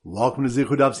Welcome to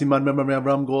Zichud Daf Siman Mem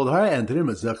Ram Goldhar, and today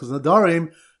Masechus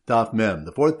Nedarim Daf Mem.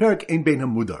 The fourth parak Ein Bein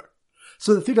Hamudar.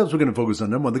 So the three topics we're going to focus on.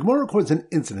 Number one, the Gemara records an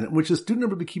incident in which a student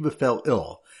of Rabbi Akiva fell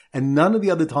ill, and none of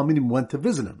the other Talmidim went to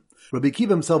visit him. Rabbi Akiva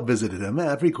himself visited him, and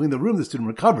after he cleaned the room, the student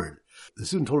recovered. The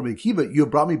student told Rabbi Akiva, "You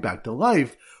have brought me back to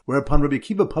life," whereupon Rabbi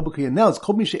Akiva publicly announced,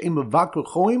 "Kol mi she'ein mevakar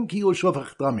choim ki hu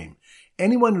shofech damim."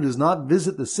 Anyone who does not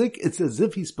visit the sick, it's as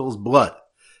if he spills blood.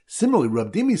 Similarly,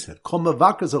 Rav Dimi said, "Kol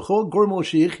mevakar zachol gormo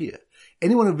sheyichye."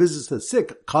 Anyone who visits the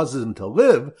sick causes him to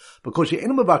live, because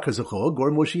she'ein mevakar zachol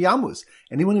gormo sheyamus.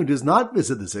 Anyone who does not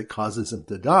visit the sick causes him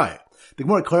to die. The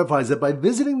Gemara clarifies that by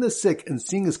visiting the sick and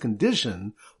seeing his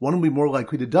condition, one will be more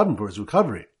likely to daven for his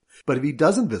recovery. But if he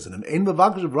doesn't visit him, ein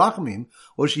mevakar rachamim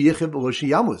lo sheyichye lo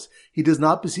sheyamus. He does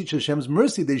not beseech Hashem's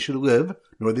mercy they should live,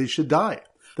 nor they should die.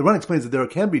 The Ran explains that there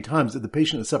can be times that the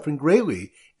patient is suffering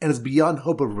greatly and is beyond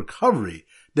hope of recovery,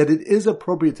 that it is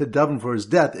appropriate to daven for his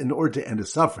death in order to end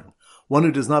his suffering. One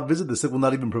who does not visit the sick will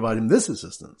not even provide him this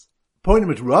assistance. Point in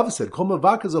which Rav said, "Kol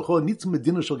mevakar zachol nitzum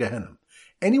medina shel Gehenna."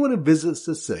 Anyone who visits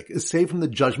the sick is saved from the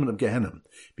judgment of Gehenna.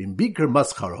 Bim bikar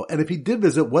mascharo, and if he did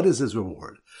visit, what is his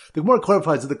reward? The Gemara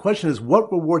clarifies that the question is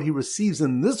what reward he receives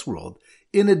in this world,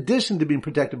 in addition to being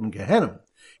protected from Gehenna.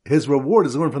 His reward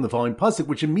is learned from the following pasuk,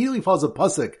 which immediately follows a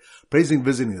pasuk praising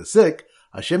visiting the sick.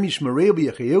 Hashem yishmereu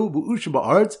b'yacheu b'usha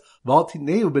ba'aretz v'al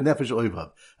titneu b'nefesh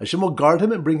oivav. Hashem will guard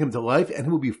him and bring him to life, and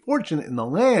he will be fortunate in the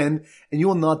land, and you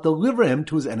will not deliver him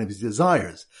to his enemies'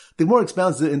 desires. The Gemara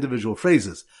expounds the individual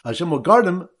phrases. Hashem will guard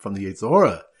him from the Yetzer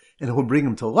Hara, and he will bring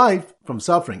him to life from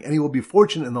suffering, and he will be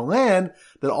fortunate in the land,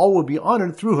 that all will be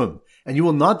honored through him. And you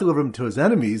will not deliver him to his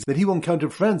enemies, that he will encounter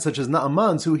friends such as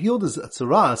Naaman's who healed his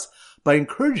tzaras by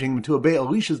encouraging him to obey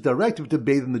Elisha's directive to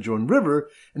bathe in the Jordan River,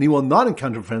 and he will not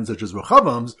encounter friends such as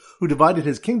Rehovam's, who divided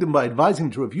his kingdom by advising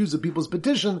him to refuse the people's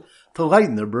petition to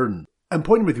lighten their burden. I'm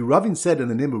pointing with you, Ravin said in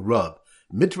the name of Rav,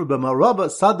 Mitra b'marava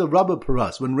sada rabba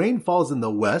paras. When rain falls in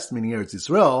the west, meaning Eretz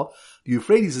Yisrael, the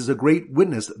Euphrates is a great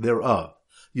witness thereof.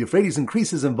 The Euphrates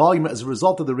increases in volume as a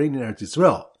result of the rain in Eretz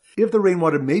Yisrael. If the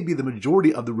rainwater may be the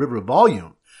majority of the river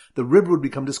volume, the river would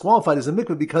become disqualified as a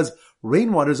mikveh because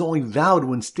rainwater is only valid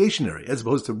when stationary, as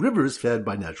opposed to rivers fed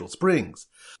by natural springs.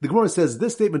 The Gemara says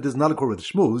this statement does not accord with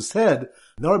Shmuel, who said,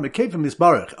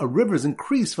 a river is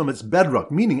increased from its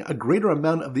bedrock, meaning a greater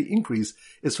amount of the increase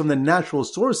is from the natural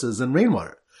sources than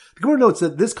rainwater. The Gemara notes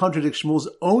that this contradicts Shmuel's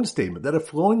own statement that a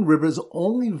flowing river is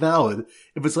only valid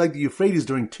if it's like the Euphrates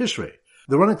during Tishrei.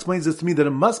 The Ran explains this to me that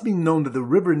it must be known that the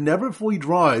river never fully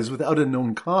dries without a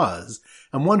known cause,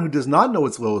 and one who does not know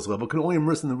its lowest level can only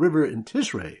immerse in the river in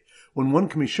Tishrei, when one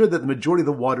can be sure that the majority of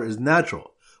the water is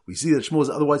natural. We see that Shmuel is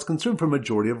otherwise concerned for a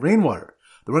majority of rainwater.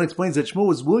 The Ran explains that Shmuel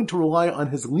was willing to rely on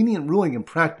his lenient ruling in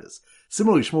practice.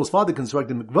 Similarly, Shmuel's father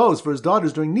constructed mikvahs for his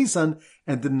daughters during Nisan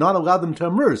and did not allow them to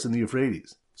immerse in the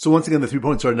Euphrates. So once again, the 3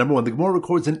 points are: number one, the Gemara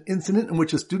records an incident in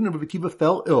which a student of Rabbi Akiva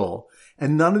fell ill,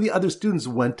 and none of the other students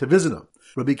went to visit him.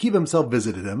 Rabbi Akiva himself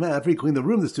visited him, and after he cleaned the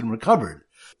room, the student recovered.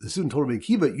 The student told Rabbi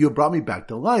Akiva, "You have brought me back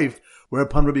to life,"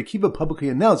 whereupon Rabbi Akiva publicly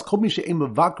announced, "Kol mi she'ein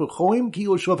mevakar choim ki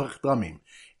hu shofech damim."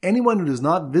 Anyone who does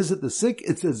not visit the sick,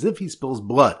 it's as if he spills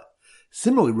blood.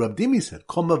 Similarly, Rav Dimi said,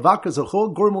 "Kol mevakar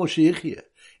zachol gormo sheyichye."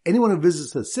 Anyone who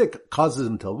visits the sick causes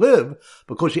him to live,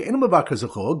 because she'ein mevakar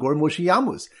zachol gormo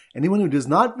sheyamus. Anyone who does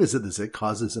not visit the sick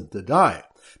causes him to die.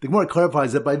 The Gemara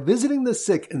clarifies that by visiting the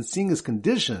sick and seeing his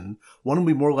condition, one will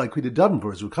be more likely to daven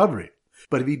for his recovery.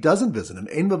 But if he doesn't visit him,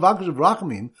 ein mevakar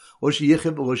rachamim lo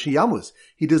sheyichye lo sheyamus.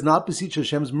 He does not beseech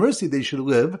Hashem's mercy they should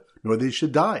live, nor they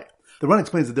should die. The Ran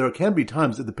explains that there can be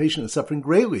times that the patient is suffering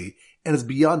greatly and is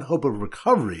beyond hope of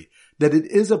recovery, that it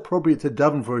is appropriate to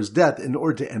daven for his death in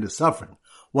order to end his suffering.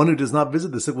 One who does not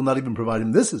visit the sick will not even provide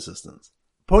him this assistance.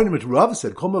 Point in which Rav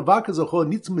said, "Kol mevakar zachol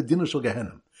nitzum medina shel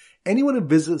Gehenna." Anyone who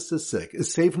visits the sick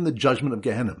is saved from the judgment of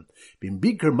Gehenna. Bim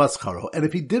bikar mascharo, and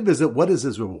if he did visit, what is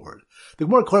his reward? The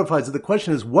Gemara clarifies that the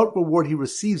question is what reward he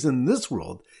receives in this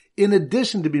world, in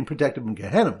addition to being protected from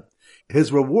Gehenna.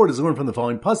 His reward is learned from the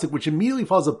following pasuk, which immediately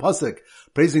follows a pasuk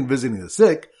praising visiting the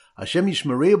sick. Hashem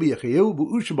yishmereu b'yacheu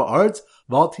b'usha ba'aretz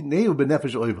v'al titneu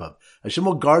b'nefesh oivav. Hashem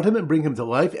will guard him and bring him to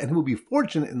life, and he will be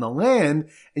fortunate in the land,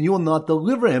 and you will not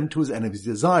deliver him to his enemies'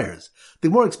 desires. The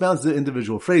Gemara expounds the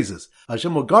individual phrases.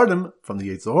 Hashem will guard him from the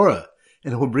Yetzer Hara,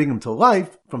 and he will bring him to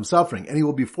life from suffering, and he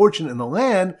will be fortunate in the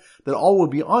land, that all will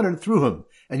be honored through him.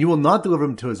 And you will not deliver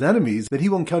him to his enemies, that he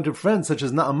will encounter friends such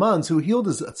as Naaman's who healed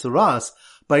his tzaras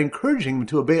by encouraging him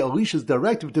to obey Elisha's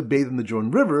directive to bathe in the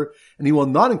Jordan River, and he will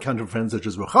not encounter friends such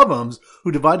as Rehovam's,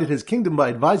 who divided his kingdom by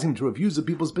advising him to refuse the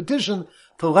people's petition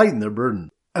to lighten their burden.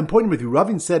 I'm pointing with you,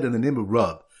 Ravin said in the name of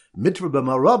Rav, Mitra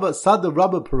b'marava sada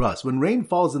rabba paras. When rain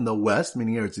falls in the west,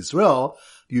 meaning Eretz Yisrael,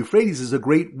 the Euphrates is a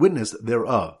great witness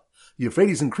thereof. The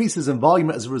Euphrates increases in volume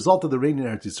as a result of the rain in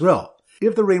Eretz Yisrael.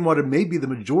 If the rainwater may be the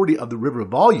majority of the river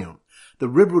volume, the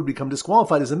river would become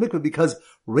disqualified as a mikveh because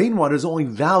rainwater is only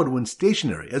valid when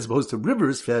stationary, as opposed to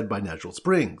rivers fed by natural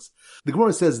springs. The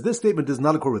Gemara says this statement does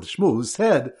not accord with Shmuel, who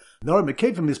said,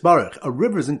 a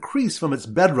river is increased from its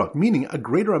bedrock, meaning a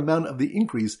greater amount of the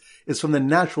increase is from the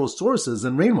natural sources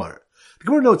than rainwater. The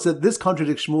Gemara notes that this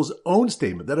contradicts Shmuel's own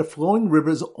statement that a flowing river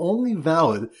is only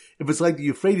valid if it's like the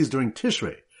Euphrates during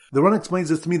Tishrei. The Ran explains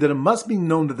this to me that it must be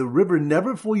known that the river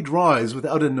never fully dries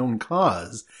without a known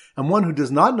cause, and one who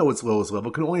does not know its lowest level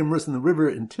can only immerse in the river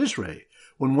in Tishrei,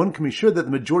 when one can be sure that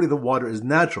the majority of the water is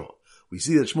natural. We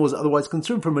see that Shmuel is otherwise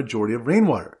concerned for a majority of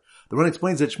rainwater. The Ran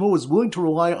explains that Shmuel was willing to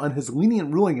rely on his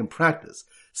lenient ruling in practice.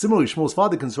 Similarly, Shmuel's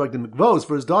father constructed mikvos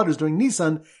for his daughters during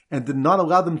Nisan and did not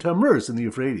allow them to immerse in the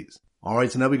Euphrates.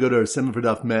 Alright, so now we go to our simon for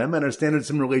Daf Mem, and our standard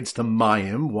simon relates to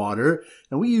mayim, water,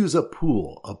 and we use a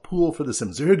pool for the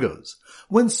simon. So here goes.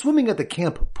 When swimming at the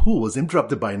camp pool is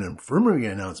interrupted by an infirmary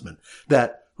announcement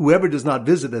that whoever does not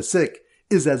visit the sick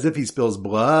is as if he spills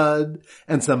blood,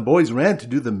 and some boys ran to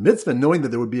do the mitzvah knowing that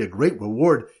there would be a great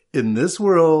reward in this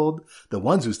world, the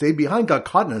ones who stayed behind got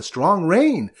caught in a strong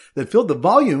rain that filled the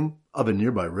volume of a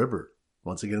nearby river.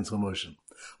 Once again in slow motion.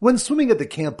 When swimming at the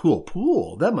camp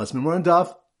pool, that must be more on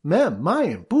Daf Mem,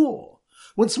 mayim, pool.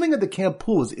 When swimming at the camp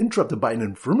pool is interrupted by an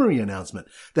infirmary announcement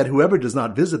that whoever does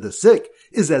not visit the sick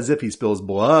is as if he spills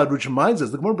blood, which reminds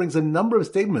us the Gemara brings a number of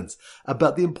statements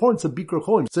about the importance of Bikkur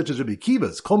Cholim, such as Rabbi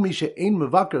Kiva's, Kol mi she'ein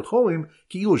mevaker cholim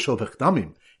ki ilu shofech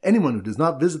damim. Anyone who does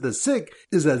not visit the sick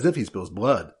is as if he spills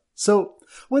blood. So,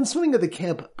 when swimming at the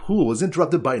camp pool is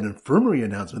interrupted by an infirmary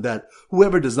announcement that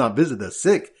whoever does not visit the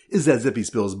sick is as if he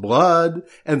spills blood,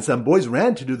 and some boys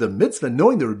ran to do the mitzvah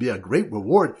knowing there would be a great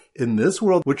reward in this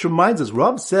world, which reminds us,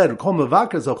 Rav said, anyone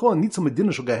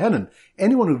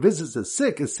who visits the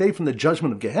sick is saved from the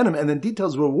judgment of Gehenna, and then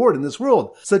details reward in this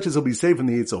world, such as he'll be saved from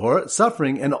the Yetzer Hara,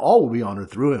 suffering, and all will be honored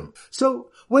through him.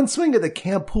 So, when swimming at the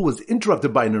camp pool was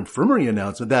interrupted by an infirmary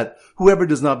announcement that whoever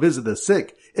does not visit the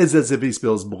sick is as if he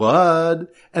spills blood,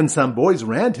 and some boys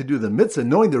ran to do the mitzvah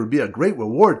knowing there would be a great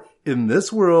reward in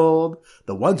this world,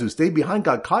 the ones who stayed behind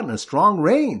got caught in a strong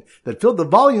rain that filled the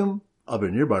volume of a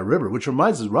nearby river, which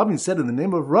reminds us, Rabbi said in the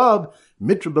name of Rab,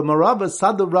 Mitra b'marava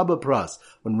sada rabba pras.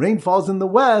 When rain falls in the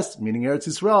west, meaning Eretz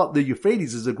Yisrael, the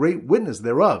Euphrates is a great witness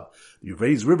thereof. The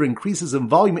Euphrates River increases in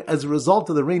volume as a result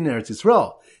of the rain in Eretz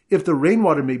Yisrael. If the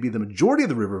rainwater may be the majority of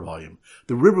the river volume,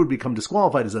 the river would become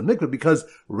disqualified as a mikveh because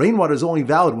rainwater is only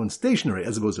valid when stationary,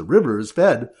 as opposed to rivers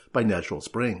fed by natural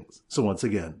springs. So once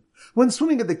again, when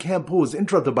swimming at the camp pool is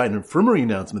interrupted by an infirmary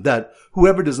announcement that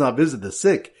whoever does not visit the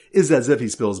sick is as if he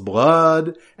spills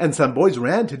blood, and some boys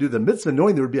ran to do the mitzvah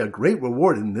knowing there would be a great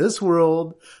reward in this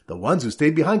world, the ones who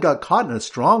stayed behind got caught in a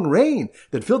strong rain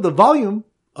that filled the volume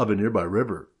of a nearby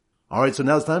river. Alright, so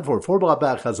now it's time for 4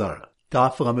 B'Lapach Chazara.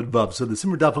 Daf Lamed Vav. So the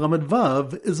Simmer Daf Lamed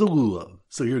Vav is a lulav.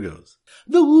 So here goes.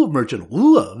 The lulav merchant,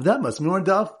 lulav, that must be more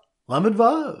Daf Lamed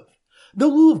Vav. The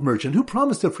lulav merchant who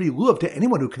promised a free lulav to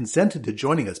anyone who consented to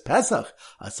joining us Pesach,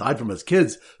 aside from us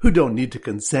kids who don't need to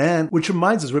consent, which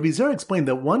reminds us, Rabbi Zera explained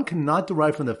that one cannot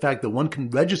derive from the fact that one can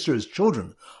register his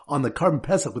children on the carbon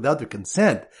Pesach without their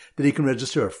consent, that he can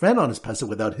register a friend on his Pesach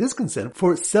without his consent,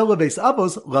 for Selaves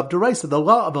Avos Lav Deraisa. The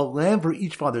law of a lamb for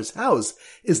each father's house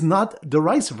is not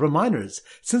Deraisa for minors.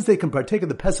 Since they can partake of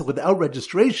the Pesach without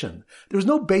registration, there is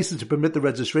no basis to permit the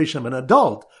registration of an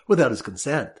adult without his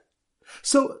consent.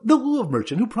 So, the lulav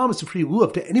merchant who promised a free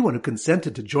lulav to anyone who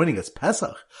consented to joining us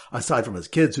Pesach, aside from his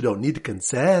kids who don't need to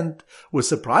consent, was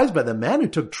surprised by the man who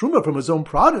took truma from his own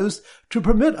produce to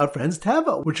permit a friend's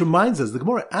teva, which reminds us, the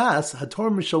Gemara asks,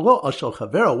 Hator Mishalo Ashal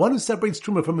Chavero, one who separates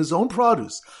truma from his own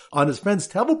produce on his friend's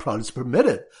teva produce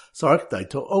permitted. Sarach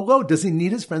Daito Olo, does he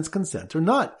need his friend's consent or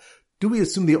not? Do we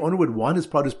assume the owner would want his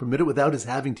produce permitted without his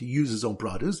having to use his own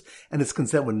produce, and his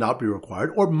consent would not be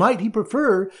required? Or might he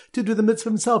prefer to do the mitzvah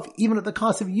himself, even at the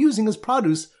cost of using his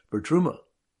produce for truma?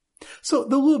 So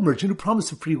the lulav merchant who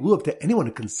promised a free lulav to anyone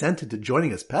who consented to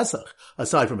joining us Pesach,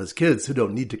 aside from his kids who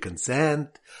don't need to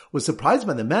consent, was surprised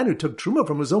by the man who took truma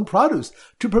from his own produce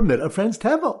to permit a friend's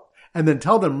tevel, and then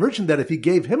tell the merchant that if he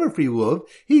gave him a free lulav,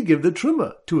 he'd give the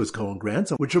truma to his Kohen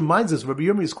grandson, which reminds us of Rabbi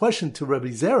Yirmiyah's question to Rabbi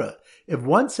Zera. If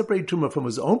one separated truma from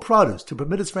his own produce to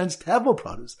permit his friend's tevel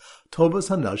produce, Tovas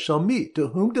Hanash shall meet. To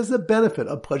whom does the benefit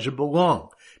of pleasure belong?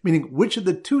 Meaning, which of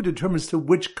the two determines to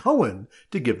which Kohen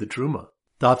to give the truma?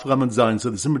 Daf Lamed Zayin. So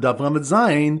the Simmer Daf Lamed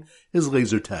Zayin is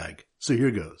laser tag. So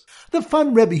here goes. The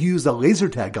fun Rebbe used a laser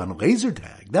tag on laser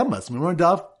tag. That must be more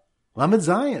Daf Lamed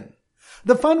Zayin.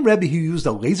 The fun Rebbe who used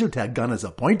a laser tag gun as a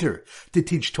pointer to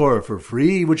teach Torah for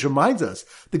free, which reminds us,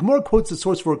 the Gemara quotes the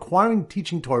source for requiring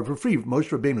teaching Torah for free. Moshe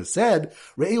Rabbeinu said,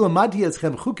 Re'ei lamati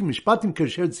eschem chukim mishpatim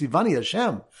kasher tzivani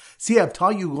Hashem. See, I've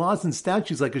taught you laws and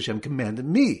statutes like Hashem commanded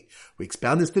me. We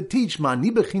expound this to teach,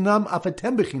 ma'ani bechinam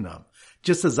afatem bechinam.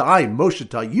 Just as I, Moshe,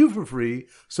 taught you for free,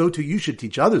 so too you should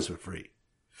teach others for free.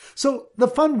 So, the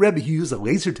fun Rebbe who used a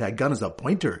laser tag gun as a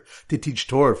pointer to teach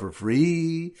Torah for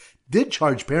free did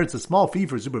charge parents a small fee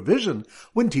for supervision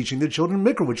when teaching their children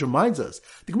Mikra, which reminds us,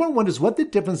 the Gemara wonders what the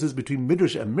difference is between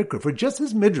Midrash and Mikra, for just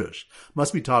as Midrash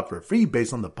must be taught for free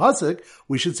based on the Pasuk,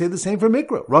 we should say the same for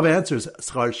Mikra. Rav answers,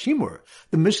 Schar Shimur.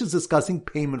 The Mishnah is discussing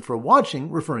payment for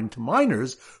watching, referring to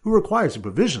minors who require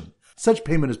supervision. Such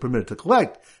payment is permitted to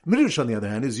collect. Midrash, on the other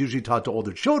hand, is usually taught to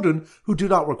older children who do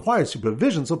not require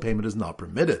supervision, so payment is not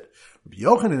permitted. Rabbi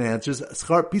Yochanan answers,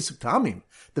 Schar Pisuk Tamim.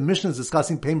 The Mishnah is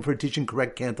discussing payment for teaching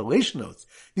correct cantillation notes.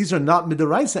 These are not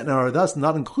midaraisa and are thus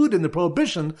not included in the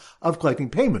prohibition of collecting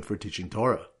payment for teaching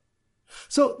Torah.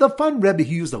 So the fun Rebbe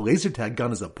who used a laser tag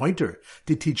gun as a pointer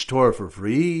to teach Torah for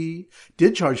free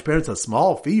did charge parents a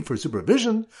small fee for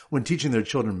supervision when teaching their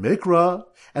children Mikra,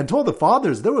 and told the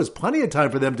fathers there was plenty of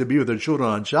time for them to be with their children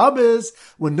on Shabbos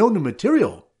when no new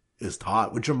material is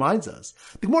taught, which reminds us,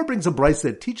 the Gemara brings a brayso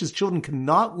that teaches children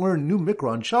cannot learn new Mikra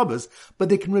on Shabbos, but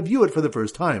they can review it for the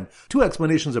first time. Two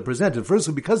explanations are presented.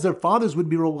 Firstly, because their fathers would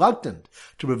be reluctant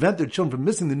to prevent their children from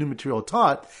missing the new material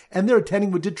taught, and their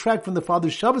attending would detract from the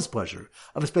father's Shabbos pleasure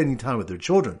of spending time with their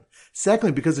children.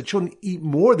 Secondly, because the children eat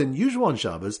more than usual on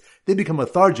Shabbos, they become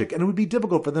lethargic, and it would be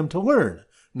difficult for them to learn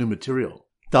new material.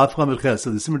 Daf Lamed Ches. So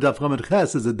the Simmer Daf Lamed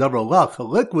Ches is a davar lach, a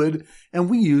liquid,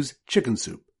 and we use chicken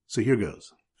soup. So here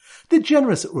goes. The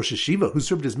generous Rosh Hashiva who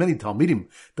served as many Talmidim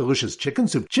delicious chicken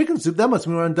soup, that must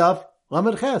be on Daf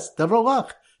Lamed Ches, davar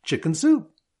lach, chicken soup.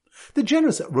 The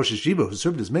generous Rosh Hashiva who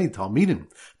served as many Talmidim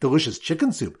delicious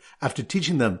chicken soup after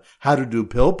teaching them how to do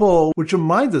pilpul, which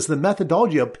reminds us the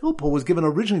methodology of pilpul was given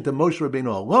originally to Moshe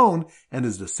Rabbeinu alone and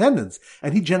his descendants,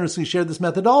 and he generously shared this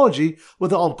methodology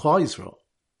with all of Klal Yisrael.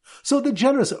 So the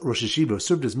generous Rosh Hashiva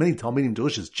served as many Talmidim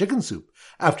delicious chicken soup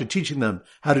after teaching them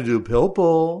how to do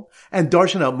pilpul and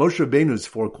darshan out Moshe Rabbeinu's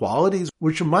 4 qualities,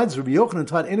 which reminds Rabbi Yochanan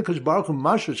taught Einakosh Baruch Hu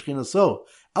Masha Shechinaso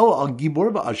El Al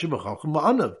Gibor Va'asher V'Chacham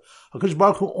Va'anav. HaKadosh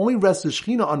Baruch Hu only rests his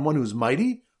Shechina on one who is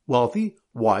mighty, wealthy,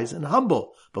 wise, and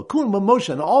humble. But Kulam Moshe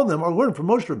and all of them are learned from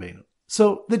Moshe Rabbeinu.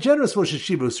 So the generous Rosh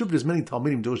Hashiva who served as many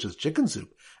Talmidim delicious chicken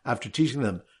soup after teaching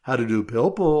them how to do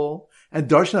pilpul and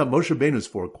darshan out Moshe Rabbeinu's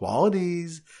 4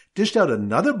 qualities, dished out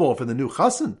another bowl for the new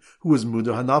chassan, who was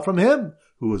Muda Hana from him,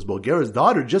 who was Bulgaria's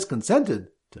daughter, just consented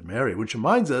to marry, which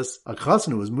reminds us, a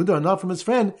chassan who was Muda Hana from his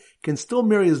friend can still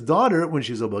marry his daughter when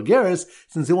she's a Bulgaris,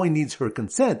 since he only needs her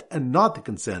consent and not the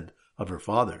consent of her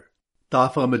father.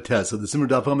 Daf Lamed Tes. So the Simmer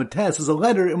Daf Lamed Tes is a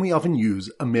letter, and we often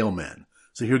use a mailman.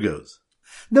 So here goes.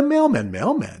 The mailman,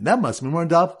 that must be more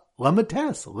Daf Lamed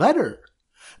Tes, letter.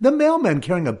 The mailman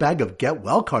carrying a bag of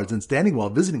get-well cards and standing while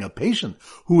visiting a patient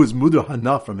who was Muda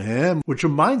Hana from him, which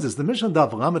reminds us the Mishnah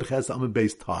Daf Lamed Ches Amud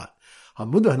Beis taught.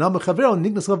 Muda Hana mechavero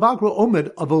nignas lavakro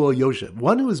omed avol yoshev.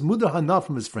 One who is Muda Hana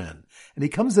from his friend, and he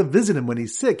comes to visit him when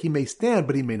he's sick. He may stand,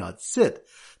 but he may not sit.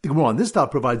 The Gemara on this daf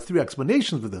provides 3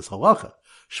 explanations for this halacha.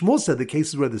 Shmuel said the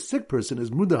cases where the sick person is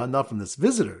Muda Hana from this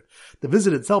visitor. The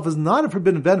visit itself is not a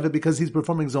forbidden benefit because he's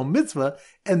performing his own mitzvah,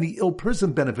 and the ill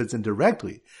person benefits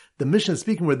indirectly. The Mishnah is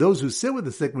speaking where those who sit with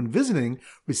the sick when visiting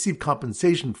receive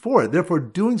compensation for it. Therefore,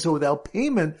 doing so without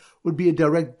payment would be a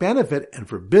direct benefit and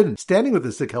forbidden. Standing with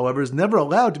the sick, however, is never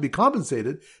allowed to be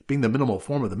compensated, being the minimal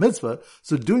form of the mitzvah,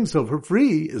 so doing so for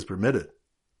free is permitted.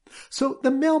 So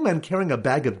the mailman carrying a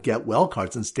bag of get-well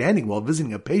cards and standing while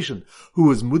visiting a patient who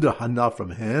was Muda Hana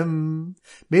from him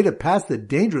made it past the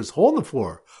dangerous hole in the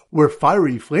floor where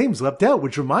fiery flames leapt out,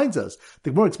 which reminds us, the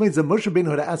Gemara explains that Moshe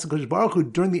Rabbeinu had asked HaKadosh Baruch Hu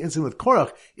during the incident with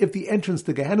Korach if the entrance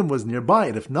to Gehenna was nearby,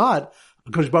 and if not,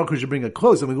 HaKadosh Baruch Hu should bring it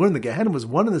close, and we learned that Gehenna was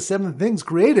one of the 7 things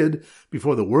created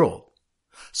before the world.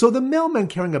 So the mailman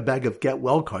carrying a bag of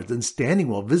get-well cards and standing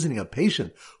while visiting a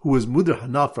patient who was Muda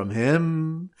Hana from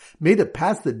him made it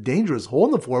past the dangerous hole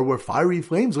in the floor where fiery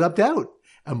flames leapt out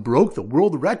and broke the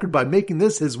world record by making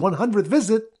this his 100th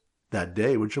visit that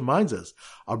day, which reminds us,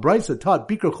 our brayso taught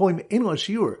Bikar Cholim Ein Lo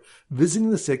Shiur, visiting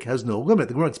the sick has no limit.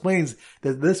 The Gemara explains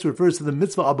that this refers to the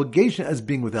mitzvah obligation as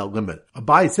being without limit.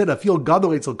 Abai said, Afil Gadol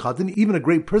Eitzel Katan, even a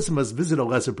great person must visit a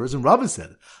lesser person. Rava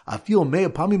said, Afil Mea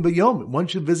Pamim Bayom, one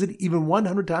should visit even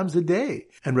 100 times a day.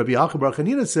 And Rabbi Yaakov Bar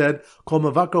Chanina said, Kol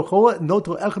Mavakar Chola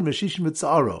Noto Echad Meshishim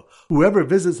Mitzaro, whoever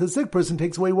visits a sick person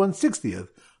takes away 1/60th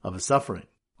of his suffering.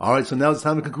 Alright, so now it's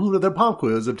time to conclude with our pop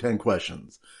quiz of 10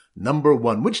 questions. Number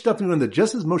 1. Which daf do we learn that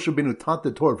just as Moshe Rabbeinu taught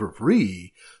the Torah for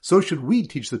free, so should we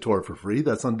teach the Torah for free?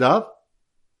 That's on daf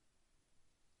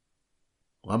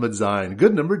Lamed Zayin.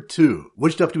 Good. Number 2.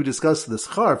 Which daf do we discuss the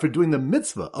schar for doing the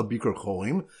mitzvah of Bikur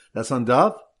Cholim? That's on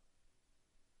daf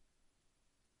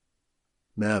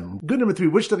Mem. Good. Number 3.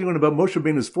 Which daf do we learn about Moshe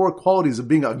Rabbeinu's 4 qualities of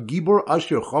being a Gibor,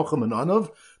 Asher, Chacham, and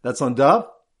Anav? That's on daf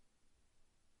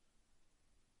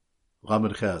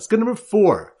Lamed Ches. Good. Number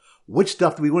 4. Which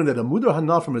daf do we learn that a Mudar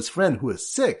Hana from his friend who is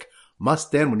sick must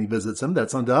stand when he visits him?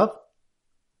 That's on daf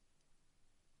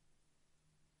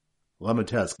Lamed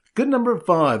Tes. Good. Number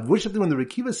 5. Which daf do we learn the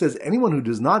Rekiva says anyone who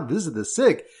does not visit the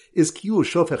sick is kiyu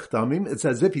shofech damim? It's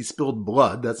as if he spilled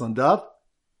blood. That's on daf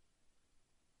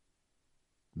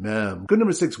Mem. Good.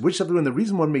 Number 6. Which daf do we learn the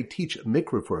reason one may teach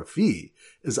mikra for a fee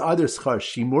is either schar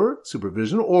shimur,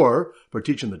 supervision, or for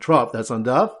teaching the trop? That's on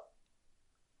daf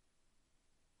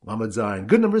Lamed Zayin.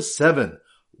 Good. Number 7.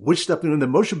 Which daf do we learn that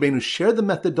Moshe Rabbeinu shared the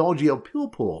methodology of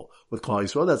pilpul with Klal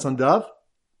Yisrael? That's on daf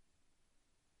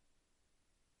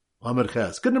Lamed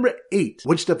Ches. Good. Number 8.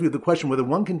 Which daf do we have the question whether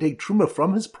one can take truma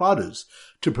from his produce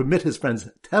to permit his friend's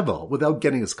tevel without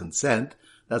getting his consent?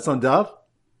 That's on daf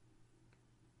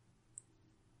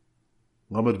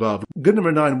Lamed Vav. Good.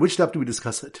 Number 9. Which daf do we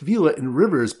discuss tevilah in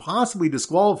rivers possibly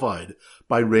disqualified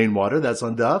by rainwater? That's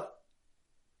on daf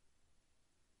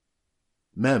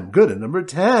Mem. Good. And number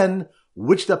 10.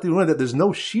 Which daf do we learn that there's no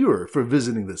shiur for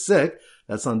visiting the sick?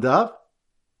 That's on daf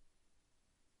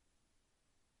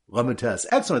Lamed Tes.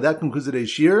 Excellent. That concludes today's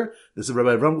shiur. This is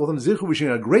Rabbi Avram Goldham Zichu wishing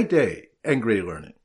you a great day and great learning.